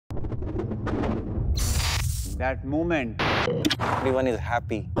That moment. Everyone is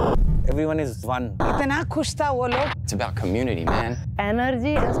happy. Everyone is one. इतना खुश था वो लोग. It's about community, man.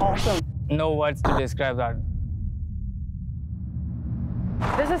 Energy is awesome. No words to describe that.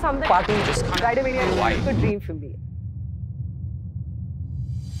 This is something Party just kind of Rider Mania is light. like a dream for me.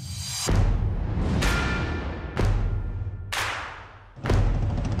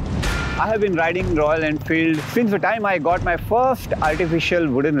 I have been riding Royal Enfield since the time I got my first artificial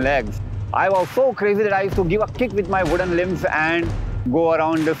wooden legs. I was so crazy that I used to give a kick with my wooden limbs and go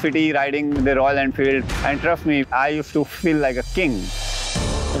around the city riding the Royal Enfield. And trust me, I used to feel like a king.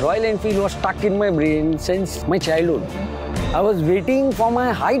 Royal Enfield was stuck in my brain since my childhood. I was waiting for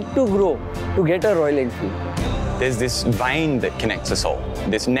my height to grow to get a Royal Enfield. There's this vein that connects us all,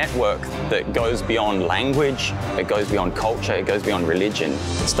 this network that goes beyond language, it goes beyond culture, it goes beyond religion.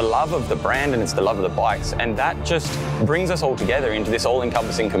 It's the love of the brand and it's the love of the bikes, and that just brings us all together into this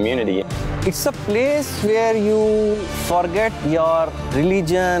all-encompassing community. It's a place where you forget your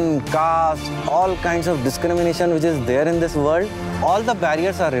religion, caste, all kinds of discrimination which is there in this world. All the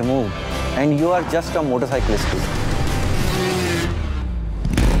barriers are removed and you are just a motorcyclist.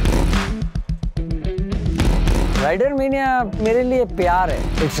 Rider Mania मेरे लिए प्यार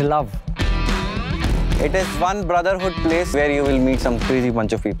है. It's love. It is one brotherhood place where you will meet some crazy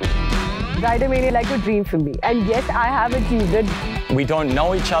bunch of people. Rider Mania like a dream for me. And yes, I have achieved it. We don't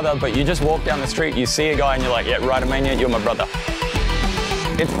know each other, but you just walk down the street, you see a guy and you're like, yeah, Rider Mania, you're my brother.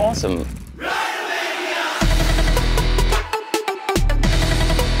 It's awesome.